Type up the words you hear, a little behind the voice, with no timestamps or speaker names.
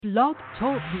Blog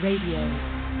Talk Radio.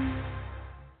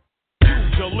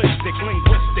 Pugilistic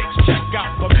linguistics, check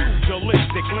out the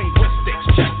pugilistic linguistics,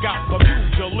 check out the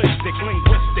pugilistic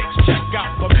linguistics, check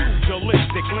out the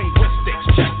pugilistic linguistics,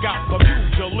 check out the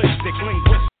pugilistic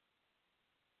linguistics.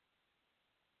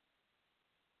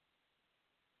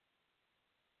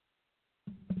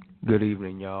 Good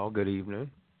evening, y'all. Good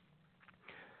evening.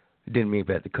 Didn't mean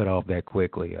for that to cut off that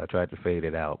quickly. I tried to fade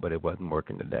it out, but it wasn't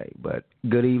working today. But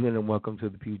good evening and welcome to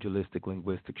the Pugilistic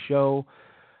Linguistic Show.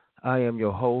 I am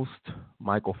your host,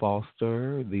 Michael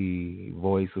Foster, the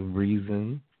voice of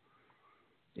reason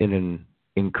in an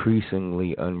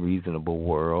increasingly unreasonable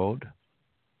world.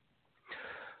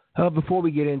 Before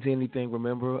we get into anything,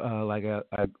 remember,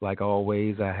 like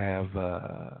always, I have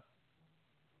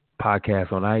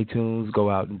podcasts on iTunes. Go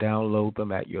out and download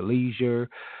them at your leisure.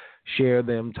 Share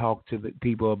them. Talk to the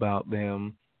people about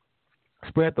them.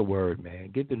 Spread the word, man.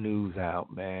 Get the news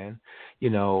out, man. You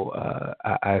know,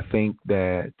 I think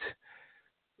that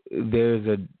there's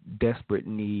a desperate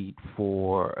need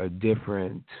for a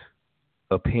different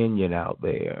opinion out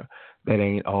there that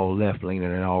ain't all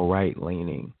left-leaning and all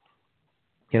right-leaning.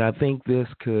 And I think this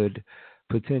could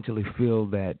potentially fill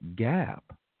that gap,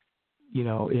 you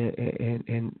know,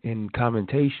 in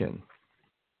commentary.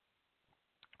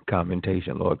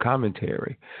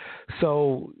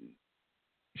 So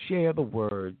share the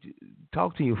word.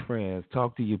 Talk to your friends.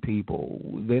 Talk to your people.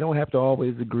 They don't have to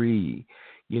always agree.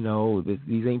 You know,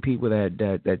 these ain't people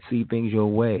that see things your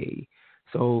way.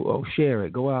 So share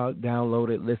it. Go out, download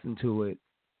it, listen to it,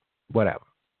 whatever.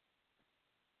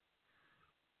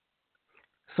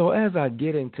 So as I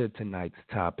get into tonight's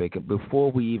topic,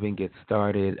 before we even get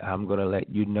started, I'm going to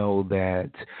let you know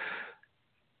that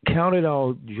Count It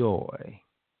All Joy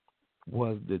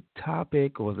was the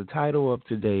topic or the title of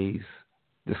today's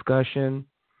discussion.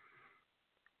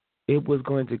 It was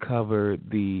going to cover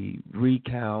the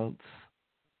recounts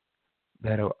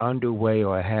that are underway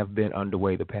or have been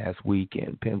underway the past week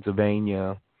in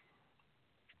Pennsylvania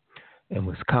and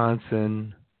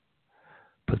Wisconsin,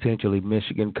 potentially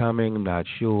Michigan coming, I'm not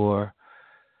sure.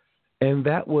 And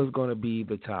that was going to be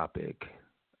the topic.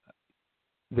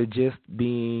 The gist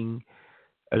being,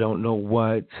 I don't know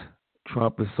what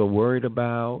Trump is so worried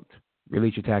about.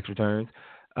 Release your tax returns.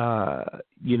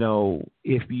 You know,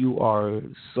 if you are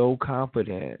so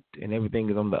confident and everything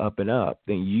is on the up and up,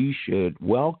 then you should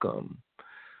welcome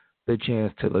the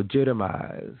chance to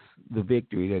legitimize the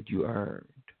victory that you earned.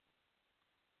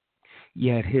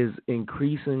 Yet his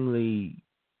increasingly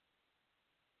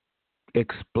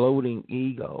exploding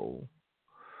ego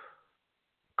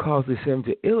causes him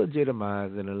to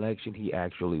illegitimize an election he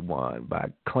actually won by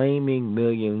claiming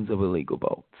millions of illegal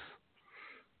votes,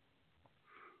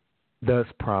 thus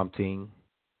prompting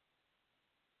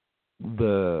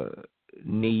the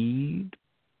need,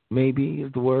 maybe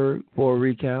is the word, for a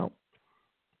recount.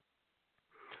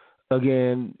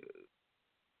 Again,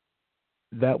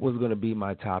 that was going to be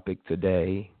my topic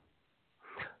today,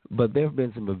 but there have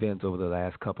been some events over the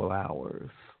last couple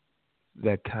hours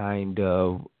that kind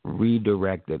of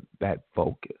redirected that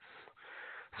focus.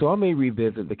 So I may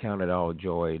revisit the Count It All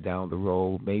Joy down the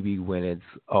road, maybe when it's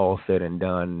all said and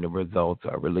done and the results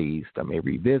are released, I may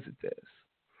revisit this.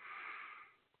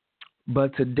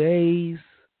 But today's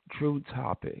true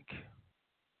topic,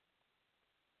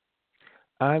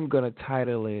 I'm going to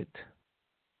title it,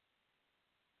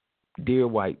 Dear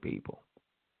White People.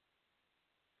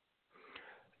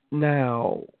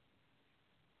 Now,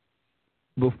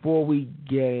 before we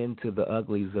get into the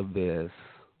uglies of this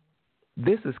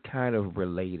is kind of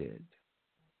related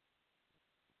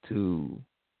to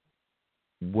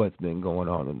what's been going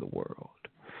on in the world.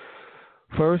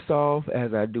 First off,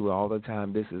 as I do all the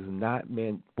time, this is not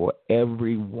meant for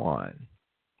everyone.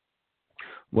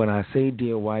 When I say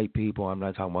dear white people, I'm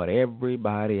not talking about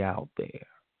everybody out there.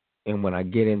 And when I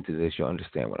get into this, you'll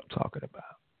understand what I'm talking about.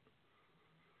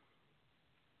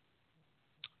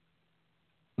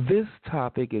 This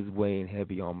topic is weighing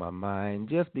heavy on my mind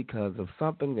just because of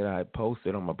something that I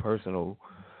posted on my personal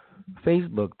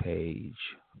Facebook page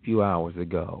a few hours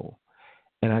ago.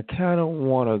 And I kind of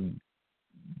want to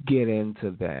get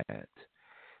into that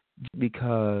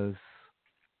because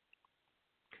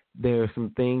there are some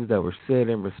things that were said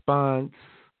in response,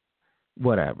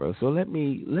 whatever. So let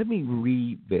me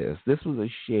read this. This was a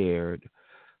shared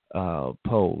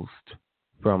post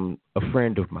from a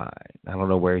friend of mine. I don't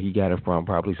know where he got it from,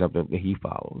 probably something that he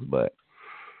follows, but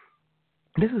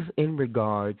this is in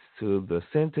regards to the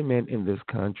sentiment in this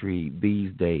country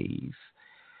these days,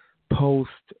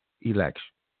 post-election.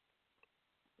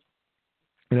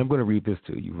 And I'm going to read this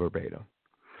to you verbatim.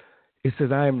 It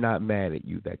says, I am not mad at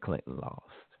you that Clinton lost.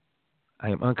 I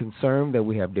am unconcerned that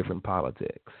we have different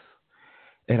politics.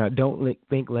 And I don't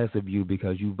think less of you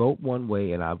because you vote one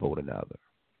way and I vote another.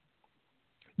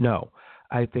 No,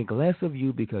 I think less of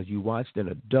you because you watched an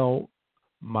adult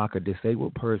mock a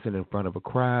disabled person in front of a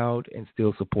crowd and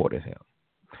still supported him.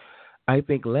 I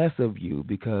think less of you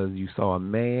because you saw a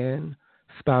man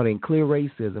spouting clear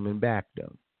racism and backed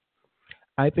him.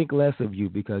 I think less of you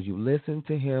because you listened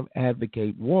to him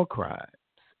advocate war crimes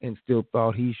and still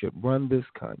thought he should run this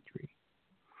country.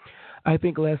 I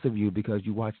think less of you because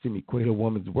you watched him equate a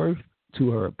woman's worth to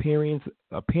her appearance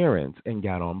and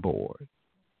got on board.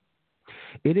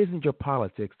 It isn't your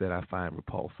politics that I find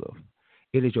repulsive.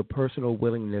 It is your personal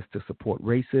willingness to support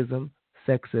racism,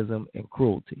 sexism, and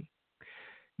cruelty.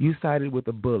 You sided with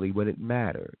a bully when it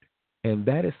mattered, and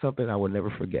that is something I will never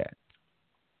forget.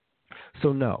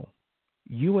 So no,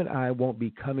 you and I won't be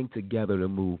coming together to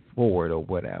move forward or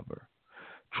whatever.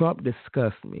 Trump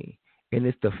disgusts me, and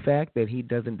it's the fact that he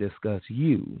doesn't discuss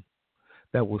you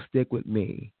that will stick with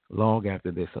me long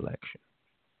after this election.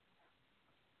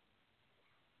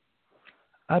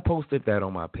 I posted that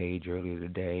on my page earlier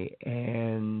today,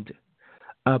 and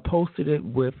I posted it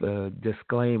with a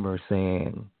disclaimer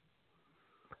saying,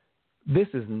 this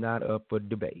is not up for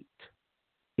debate.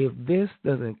 If this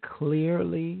doesn't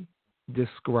clearly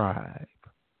describe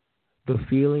the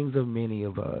feelings of many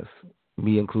of us,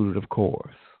 me included, of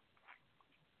course,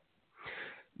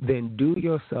 then do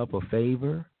yourself a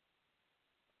favor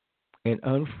and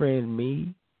unfriend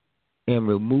me and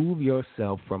remove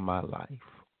yourself from my life.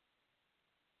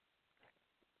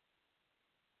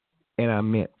 And I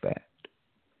meant that.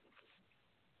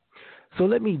 So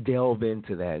let me delve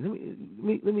into that.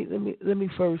 Let me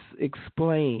first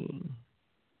explain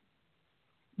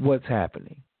what's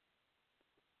happening.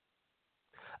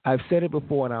 I've said it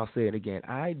before and I'll say it again.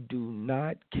 I do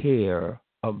not care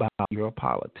about your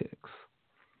politics.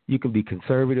 You can be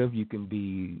conservative, you can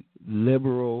be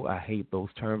liberal. I hate those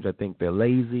terms. I think they're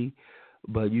lazy.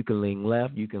 But you can lean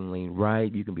left, you can lean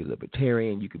right, you can be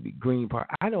libertarian, you can be Green Party.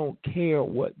 I don't care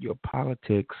what your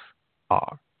politics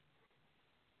are.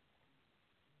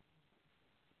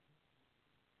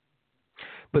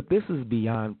 But this is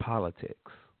beyond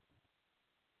politics.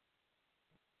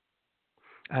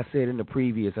 I said in the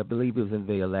previous, I believe it was in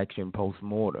the election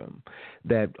postmortem,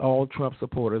 that all Trump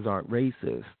supporters aren't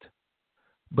racist,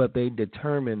 but they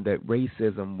determined that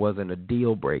racism wasn't a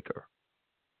deal breaker.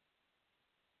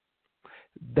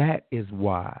 That is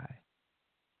why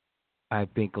I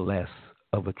think less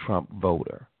of a Trump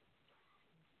voter.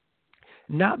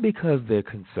 Not because they're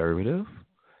conservative,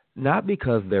 not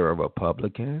because they're a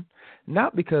Republican,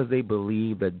 not because they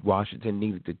believe that Washington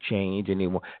needed to change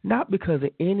anymore, not because of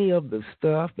any of the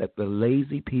stuff that the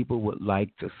lazy people would like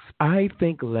to. I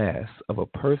think less of a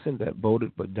person that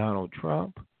voted for Donald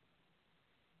Trump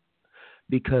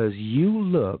because you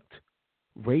looked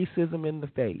racism in the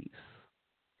face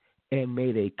and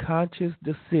made a conscious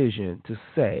decision to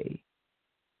say,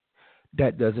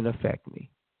 that doesn't affect me.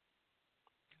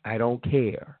 I don't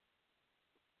care.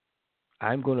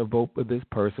 I'm going to vote for this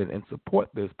person and support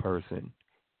this person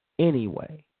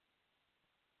anyway.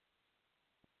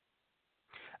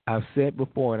 I've said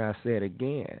before and I said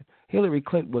again, Hillary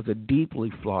Clinton was a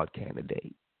deeply flawed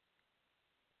candidate.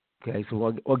 Okay,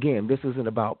 so again, this isn't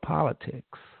about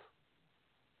politics.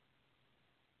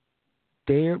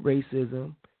 Dared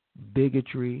racism,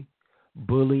 bigotry,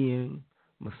 bullying,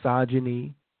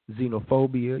 misogyny,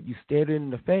 xenophobia. You stared it in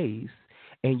the face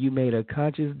and you made a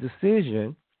conscious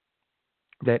decision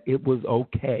that it was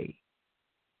okay.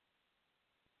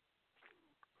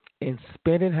 And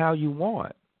spin it how you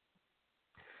want.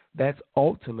 That's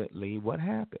ultimately what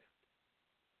happened.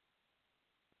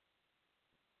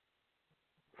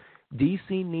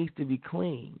 DC needs to be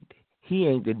cleaned. He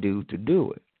ain't the dude to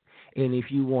do it. And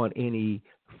if you want any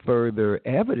further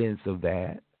evidence of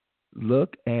that,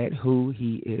 look at who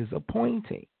he is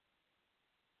appointing.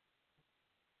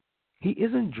 He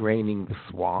isn't draining the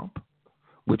swamp,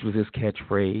 which was his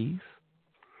catchphrase.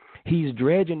 He's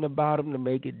dredging the bottom to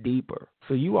make it deeper.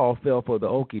 So you all fell for the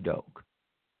okie doke.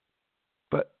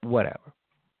 But whatever.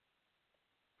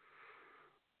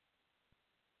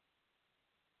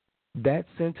 That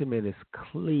sentiment is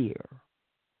clear.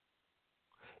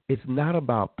 It's not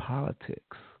about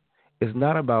politics. It's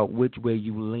not about which way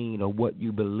you lean or what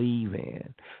you believe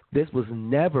in. This was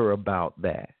never about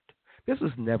that. This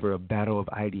was never a battle of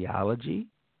ideology.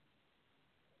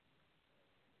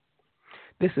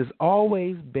 This has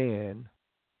always been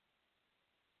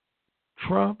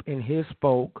Trump and his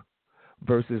folk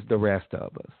versus the rest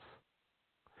of us.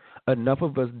 Enough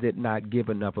of us did not give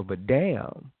enough of a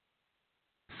damn,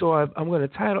 So I'm going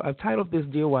to I've titled this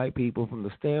 "Dear White People" from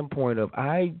the standpoint of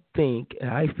I think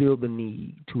and I feel the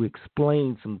need to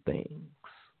explain some things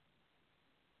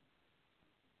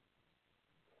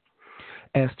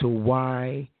as to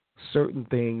why certain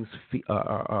things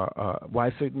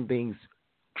why certain things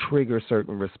trigger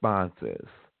certain responses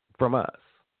from us.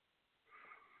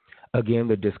 Again,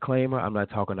 the disclaimer: I'm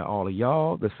not talking to all of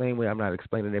y'all the same way I'm not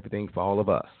explaining everything for all of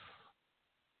us.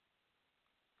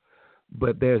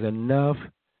 But there's enough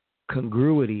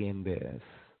congruity in this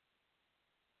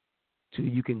so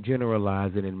you can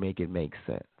generalize it and make it make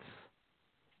sense.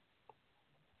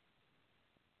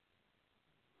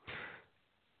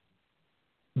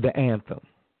 The anthem,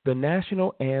 the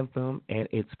national anthem and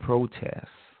its protests,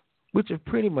 which have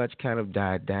pretty much kind of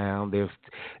died down.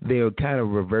 They're kind of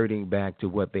reverting back to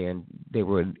what they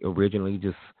were originally,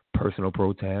 just personal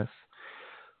protests.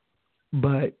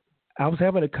 But I was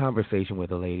having a conversation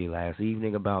with a lady last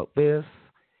evening about this,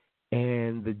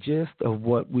 and the gist of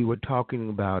what we were talking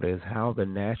about is how the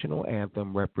national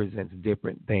anthem represents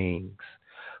different things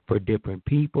for different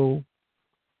people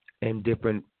and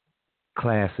different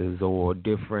classes or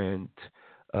different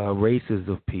races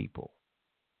of people.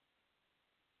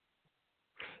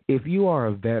 If you are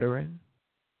a veteran,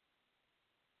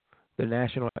 the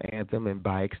national anthem, and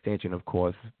by extension, of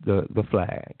course, the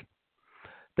flag,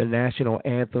 the national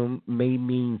anthem may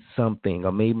mean something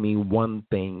or may mean one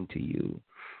thing to you.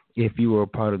 If you were a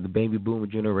part of the baby boomer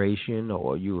generation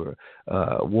or you were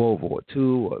World War II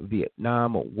or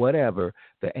Vietnam or whatever,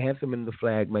 the anthem and the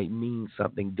flag might mean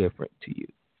something different to you.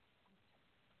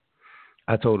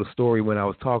 I told a story when I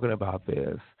was talking about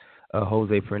this.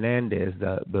 Jose Fernandez,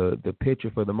 the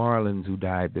pitcher for the Marlins who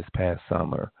died this past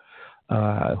summer,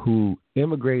 who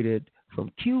immigrated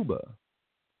from Cuba.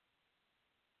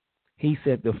 He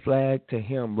said the flag to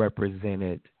him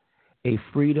represented a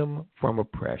freedom from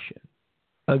oppression.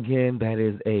 Again, that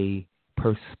is a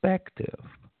perspective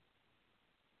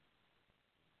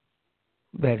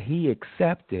that he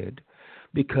accepted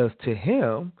because to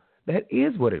him, that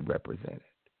is what it represented.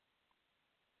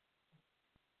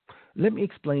 Let me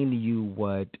explain to you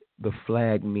what the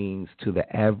flag means to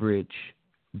the average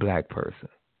black person.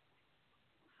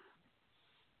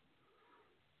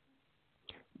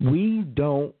 We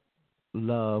don't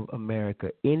love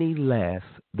America any less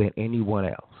than anyone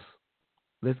else.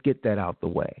 Let's get that out the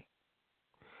way.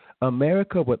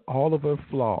 America, with all of her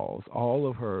flaws, all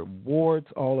of her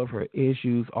warts, all of her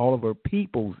issues, all of her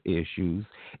people's issues,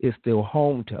 is still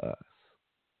home to us.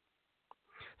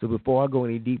 So before I go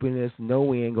any deeper in this, no,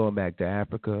 we ain't going back to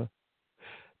Africa.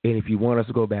 And if you want us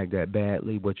to go back that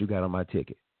badly, what you got on my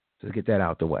ticket? So let's get that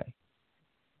out the way.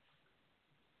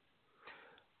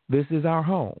 This is our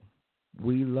home.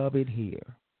 We love it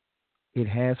here. It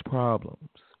has problems.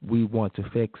 We want to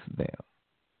fix them.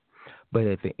 But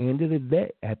at the end of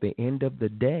the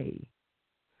day,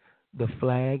 the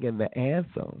flag and the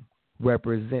anthem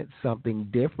represent something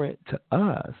different to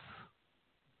us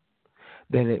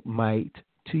than it might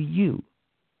to you.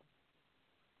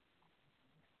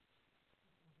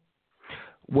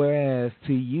 Whereas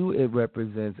to you it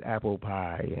represents apple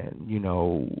pie and,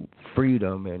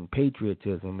 freedom and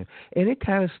patriotism. And it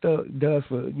kind of does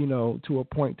for, to a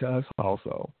point to us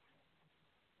also.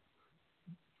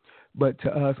 But to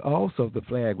us also, the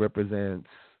flag represents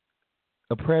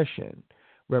oppression,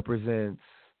 represents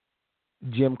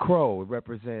Jim Crow, it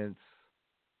represents,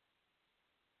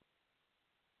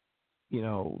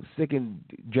 sickened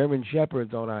German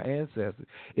shepherds on our ancestors.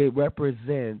 It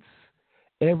represents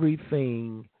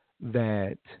everything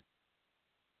that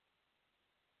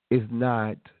is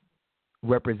not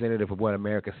representative of what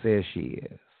America says she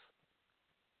is.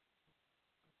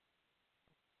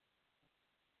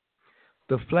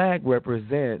 The flag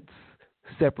represents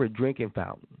separate drinking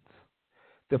fountains.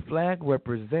 The flag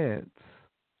represents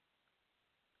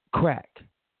crack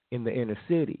in the inner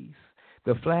cities.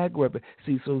 The flag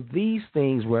so these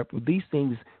things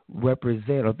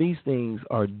represent, or these things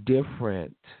are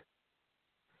different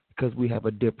because we have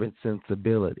a different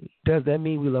sensibility. Does that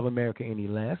mean we love America any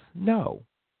less? No.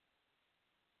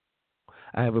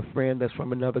 I have a friend that's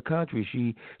from another country.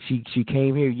 She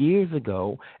came here years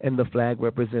ago, and the flag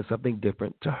represents something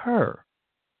different to her.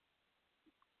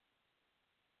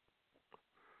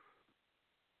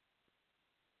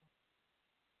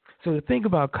 So to think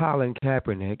about Colin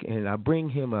Kaepernick, and I bring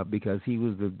him up because he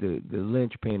was the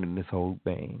linchpin in this whole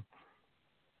thing.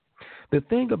 The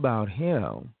thing about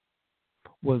him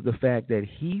was the fact that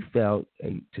he felt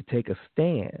to take a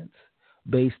stance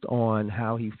based on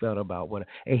how he felt about what,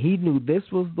 and he knew this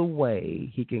was the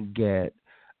way he can get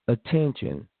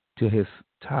attention to his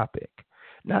topic.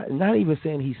 Not even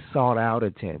saying he sought out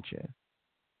attention,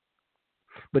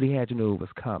 but he had to know it was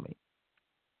coming.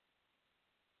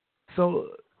 So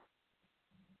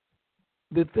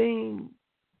the thing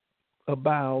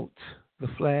about the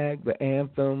flag, the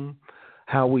anthem,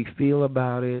 how we feel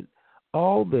about it,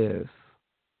 all this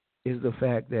is the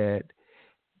fact that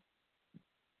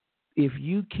if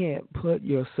you can't put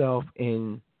yourself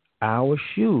in our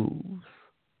shoes,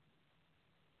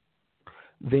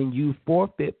 then you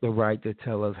forfeit the right to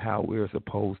tell us how we're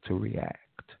supposed to react.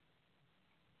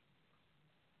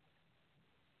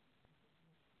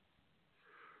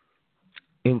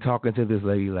 In talking to this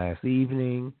lady last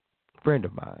evening, a friend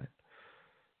of mine,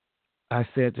 I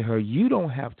said to her, you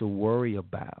don't have to worry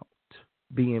about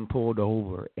being pulled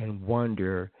over and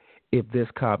wonder if this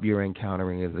cop you're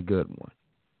encountering is a good one,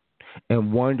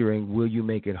 and wondering, will you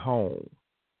make it home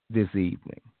this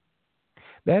evening?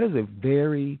 That is a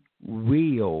very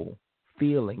real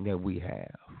feeling that we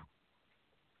have.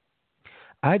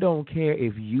 I don't care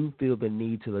if you feel the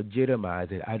need to legitimize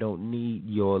it. I don't need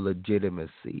your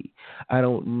legitimacy. I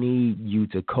don't need you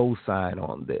to co-sign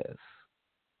on this.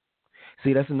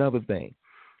 See, that's another thing.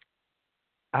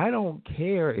 I don't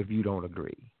care if you don't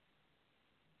agree.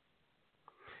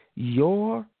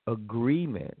 Your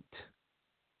agreement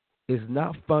is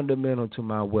not fundamental to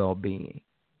my well-being,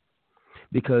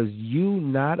 because you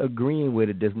not agreeing with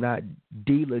it does not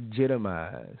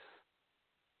delegitimize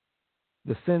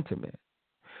the sentiment.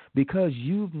 Because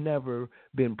you've never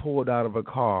been pulled out of a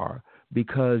car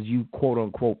because you quote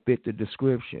unquote fit the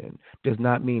description does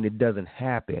not mean it doesn't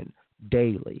happen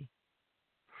daily.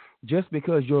 Just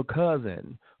because your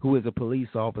cousin, who is a police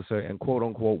officer and quote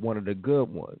unquote one of the good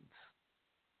ones,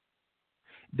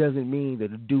 doesn't mean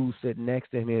that the dude sitting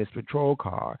next to him in his patrol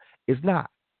car is not.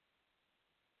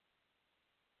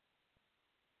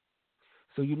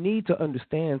 So you need to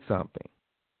understand something.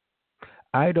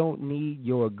 I don't need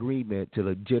your agreement to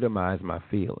legitimize my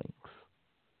feelings.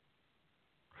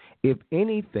 If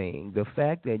anything, the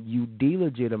fact that you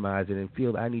delegitimize it and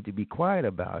feel I need to be quiet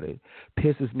about it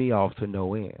pisses me off to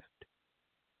no end.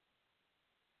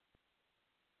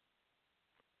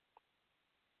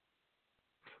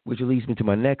 Which leads me to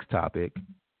my next topic,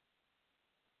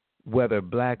 whether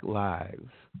black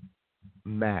lives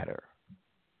matter.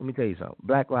 Let me tell you something.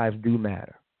 Black lives do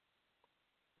matter.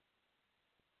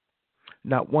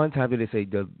 Not one time did they say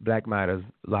does black lives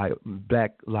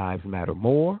matter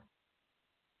more.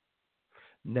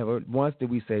 Never once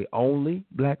did we say only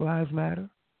black lives matter.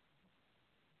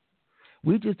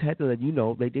 We just had to let you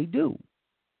know that they do,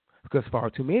 because far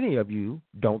too many of you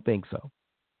don't think so.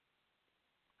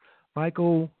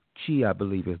 Michael Chi, I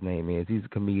believe his name is. He's a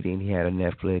comedian. He had a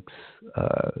Netflix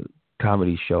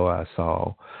comedy show I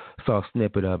saw a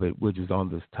snippet of it, which is on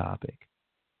this topic.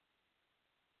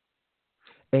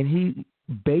 And he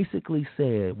basically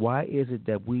said, why is it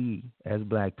that we as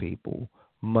black people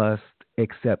must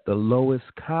accept the lowest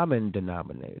common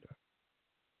denominator?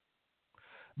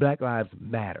 Black lives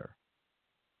matter.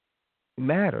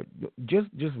 Matter. Just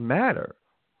matter.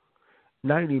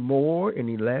 Not any more,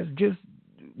 any less. Just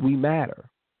we matter.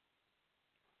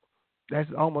 That's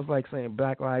almost like saying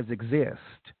black lives exist.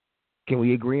 Can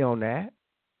we agree on that?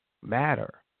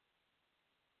 Matter.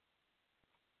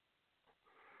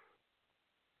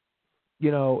 You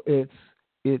know, it's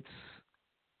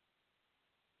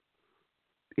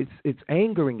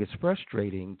angering, it's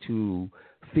frustrating to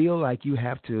feel like you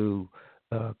have to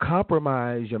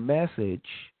compromise your message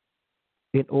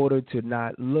in order to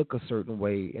not look a certain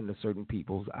way in a certain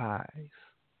people's eyes.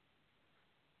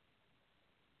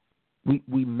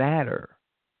 We matter.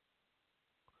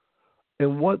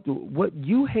 And what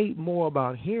you hate more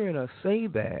about hearing us say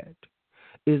that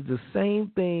is the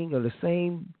same thing, or the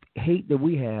same hate that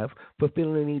we have for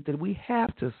feeling the need that we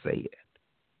have to say it.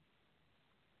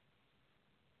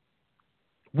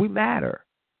 We matter,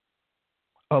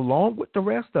 along with the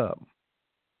rest of them.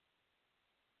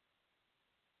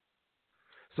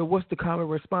 So what's the common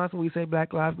response when we say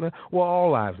Black Lives Matter? Well,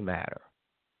 all lives matter.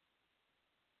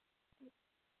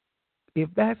 If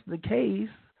that's the case,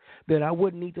 then I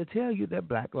wouldn't need to tell you that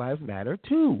Black Lives Matter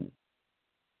too.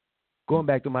 Going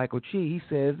back to Michael Chi, he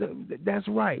says that's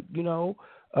right. You know,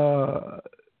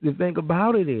 the thing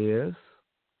about it is,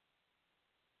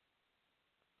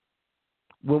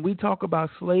 when we talk about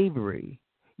slavery,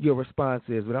 your response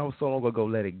is, "But I was so long ago,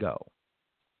 let it go."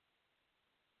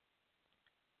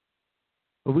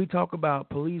 When we talk about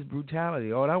police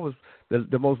brutality, oh, that was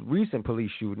the most recent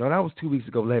police shooting. No, that was 2 weeks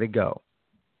ago, let it go.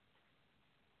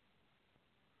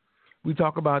 We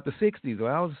talk about the 60s, oh,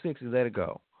 that was the 60s, let it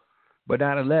go. But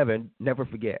 9/11, never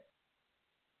forget.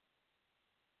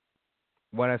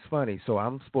 Well, that's funny. So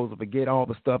I'm supposed to forget all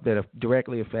the stuff that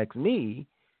directly affects me,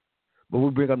 But we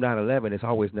bring up 9/11, it's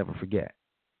always never forget.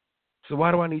 So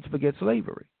why do I need to forget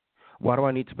slavery? Why do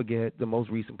I need to forget the most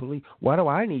recent police? Why do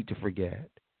I need to forget?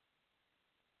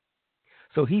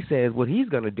 So he says what he's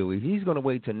going to do is he's going to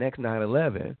wait till next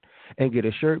 9/11 and get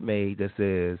a shirt made that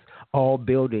says, all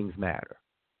buildings matter.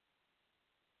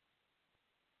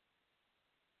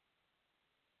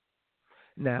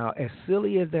 Now, as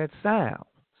silly as that sounds,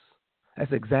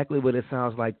 that's exactly what it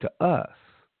sounds like to us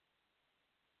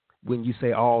when you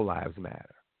say all lives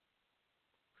matter.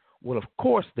 Well, of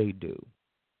course they do.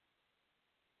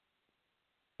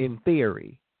 In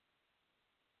theory.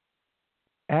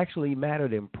 Actually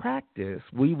mattered in practice,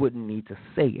 we wouldn't need to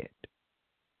say it.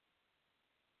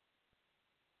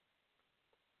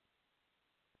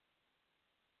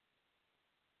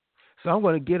 So I'm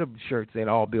going to get a shirt saying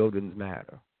all buildings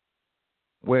matter.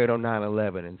 Wear it on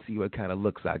 9/11 and see what kind of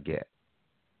looks I get.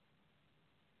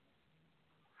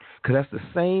 Because that's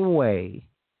the same way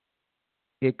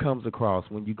it comes across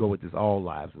when you go with this all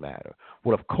lives matter.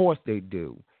 Well, of course they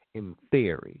do in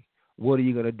theory. What are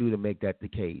you going to do to make that the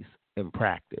case in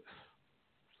practice?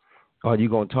 Are you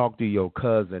going to talk to your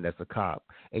cousin that's a cop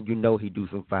and you know he do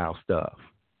some foul stuff?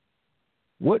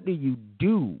 What do you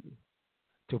do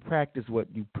to practice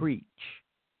what you preach?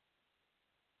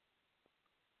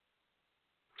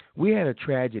 We had a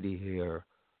tragedy here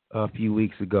a few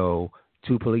weeks ago.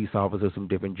 2 police officers from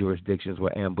different jurisdictions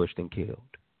were ambushed and killed.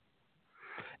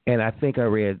 And I think I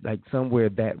read like somewhere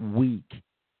that week,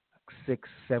 6,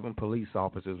 7 police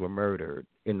officers were murdered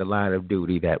in the line of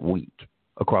duty that week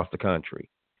across the country.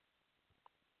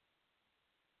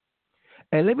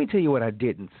 And let me tell you what I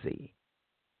didn't see.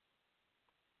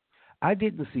 I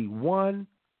didn't see one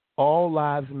all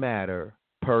lives matter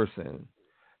person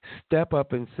step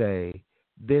up and say,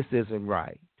 this isn't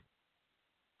right.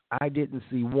 I didn't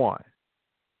see one.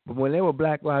 But when there were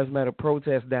Black Lives Matter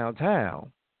protests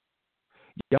downtown,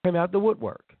 y'all came out the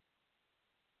woodwork.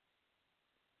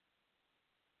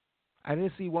 I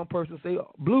didn't see one person say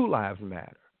Blue Lives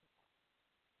Matter.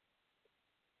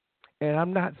 And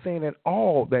I'm not saying at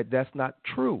all that that's not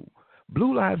true.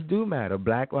 Blue lives do matter.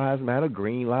 Black lives matter.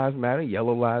 Green lives matter.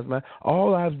 Yellow lives matter.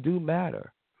 All lives do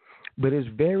matter. But it's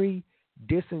very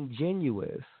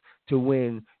disingenuous to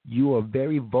when you are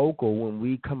very vocal when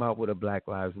we come out with a Black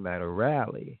Lives Matter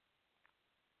rally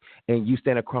and you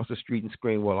stand across the street and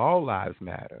scream, well, all lives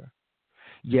matter.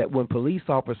 Yet when police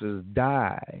officers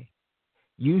die,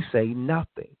 you say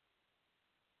nothing.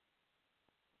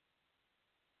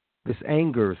 This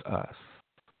angers us.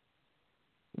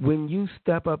 When you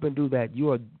step up and do that,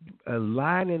 you are a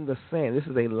line in the sand. This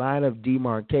is a line of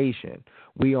demarcation.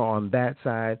 We are on that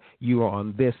side. You are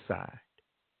on this side.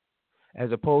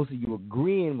 As opposed to you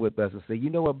agreeing with us and say, you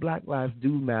know what, Black lives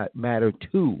do matter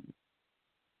too.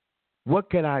 What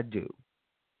can I do?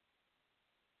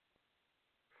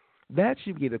 That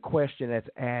should be the question that's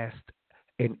asked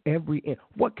in every,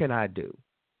 what can I do?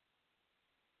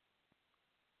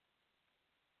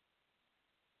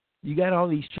 You got all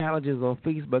these challenges on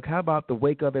Facebook. How about the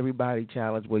Wake Up Everybody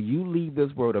challenge where you leave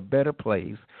this world a better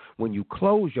place when you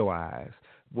close your eyes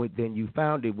than you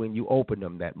found it when you opened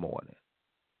them that morning?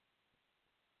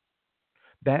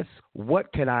 That's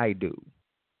what can I do?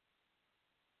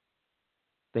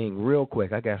 Thing real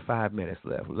quick. I got 5 minutes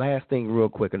left. Last thing real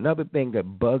quick. Another thing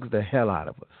that bugs the hell out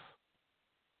of us.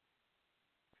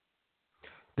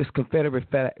 This Confederate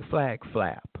flag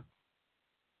flap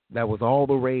that was all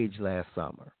the rage last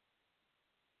summer.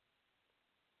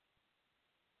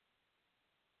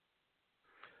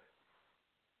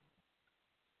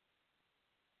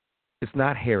 It's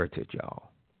not heritage, y'all.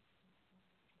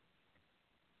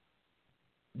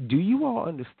 Do you all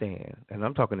understand, and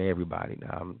I'm talking to everybody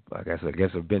now, I guess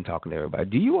I've been talking to everybody.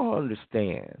 Do you all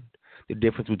understand the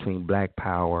difference between Black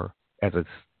Power as a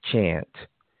chant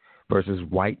versus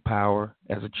white power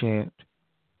as a chant?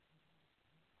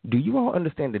 Do you all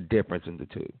understand the difference in the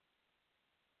two?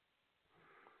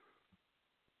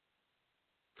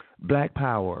 Black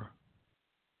Power,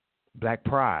 Black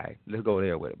Pride, let's go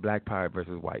there with it. Black Pride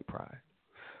versus white pride.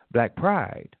 Black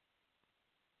Pride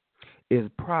is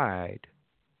pride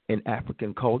in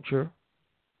African culture,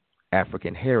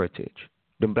 African heritage,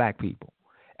 than black people.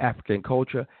 African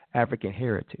culture, African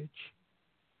heritage.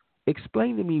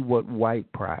 Explain to me what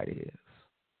white pride is.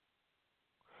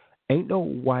 Ain't no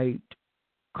white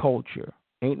culture.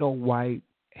 Ain't no white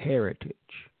heritage.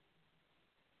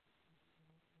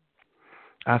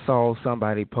 I saw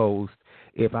somebody post,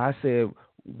 if I said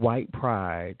white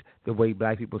pride the way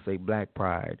black people say black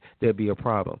pride, there'd be a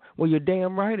problem. Well, you're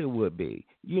damn right it would be.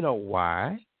 You know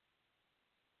why?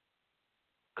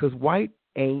 Because white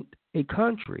ain't a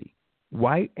country.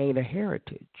 White ain't a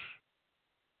heritage.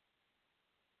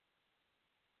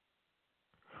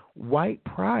 White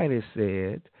pride is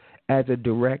said as a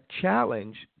direct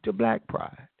challenge to black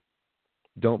pride.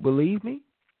 Don't believe me?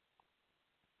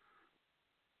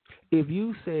 If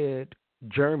you said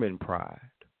German pride,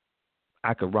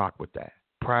 I could rock with that.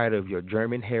 Pride of your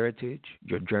German heritage,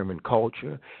 your German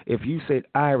culture. If you said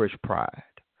Irish pride,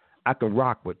 I can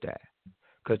rock with that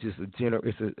because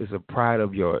it's a pride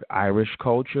of your Irish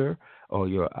culture or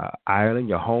your Ireland,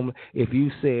 your home. If you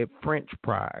said French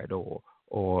pride or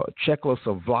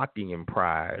Czechoslovakian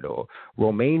pride or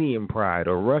Romanian pride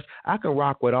or Rush, I can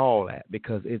rock with all that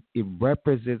because it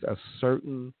represents a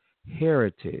certain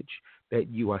heritage that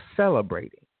you are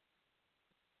celebrating.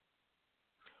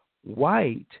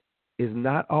 White is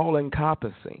not all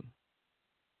encompassing.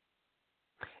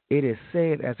 It is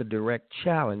said as a direct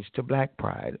challenge to black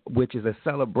pride, which is a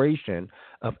celebration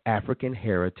of African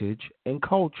heritage and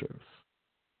cultures.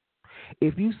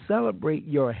 If you celebrate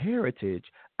your heritage,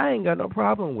 I ain't got no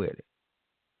problem with it.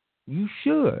 You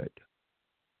should.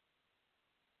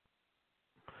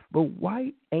 But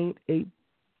white ain't a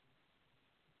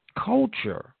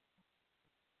culture.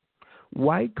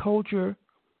 White culture,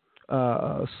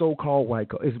 so-called white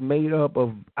culture, is made up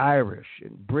of Irish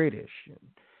and British and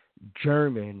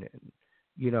German and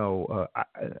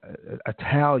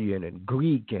Italian and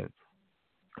Greek and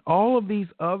all of these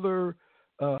other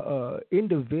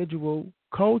individual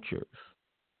cultures.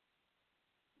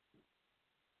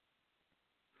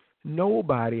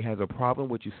 Nobody has a problem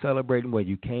with you celebrating where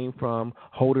you came from,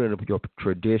 holding up your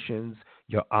traditions,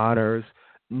 your honors.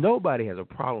 Nobody has a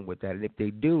problem with that. And if they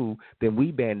do, then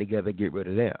we band together and get rid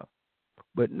of them.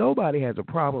 But nobody has a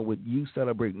problem with you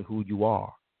celebrating who you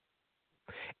are.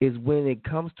 Is when it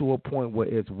comes to a point where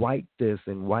it's white this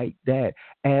and white that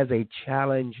as a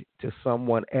challenge to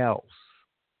someone else,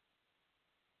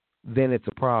 then it's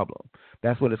a problem.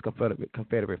 That's where this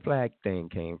Confederate flag thing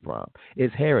came from.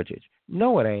 It's heritage.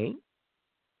 No, it ain't.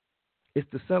 It's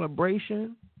the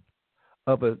celebration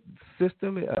of a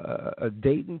system, a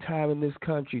date and time in this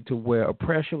country to where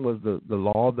oppression was the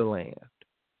law of the land.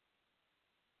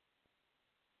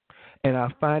 And I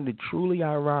find it truly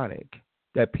ironic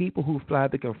that people who fly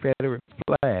the Confederate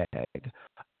flag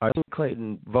are Hillary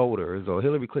Clinton voters or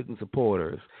Hillary Clinton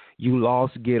supporters. You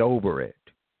lost, get over it,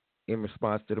 in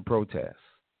response to the protests.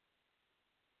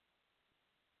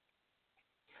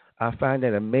 I find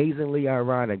that amazingly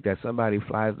ironic that somebody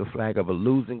flies the flag of a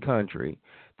losing country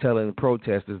telling the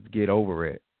protesters to get over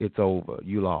it. It's over.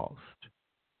 You lost.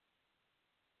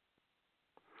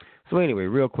 So anyway,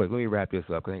 real quick, let me wrap this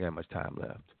up because I ain't got much time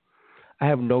left. I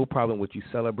have no problem with you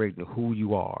celebrating who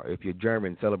you are. If you're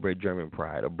German, celebrate German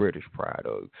pride or British pride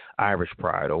or Irish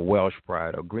pride or Welsh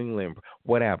pride or Greenland,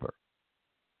 whatever.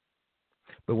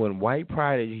 But when white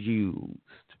pride is used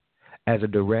as a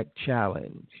direct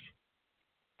challenge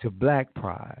to black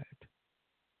pride,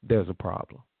 there's a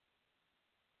problem.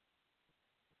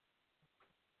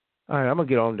 All right, I'm going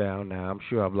to get on down now. I'm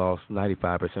sure I've lost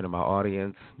 95% of my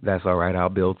audience. That's all right. I'll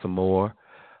build some more.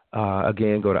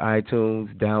 Again, go to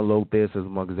iTunes, download this as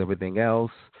among as everything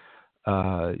else.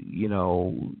 Send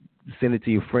it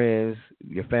to your friends,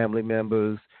 your family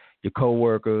members, your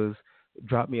coworkers.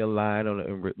 Drop me a line on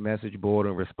a message board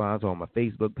and response on my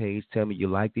Facebook page. Tell me you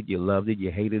liked it, you loved it,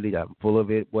 you hated it, I'm full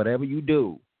of it. Whatever you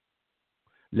do,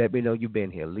 let me know you've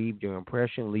been here. Leave your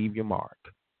impression, leave your mark.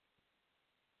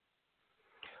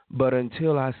 But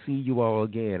until I see you all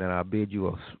again and I bid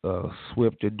you a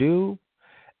swift adieu,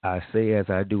 I say as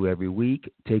I do every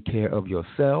week, take care of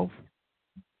yourself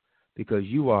because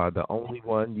you are the only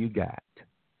one you got.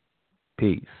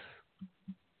 Peace.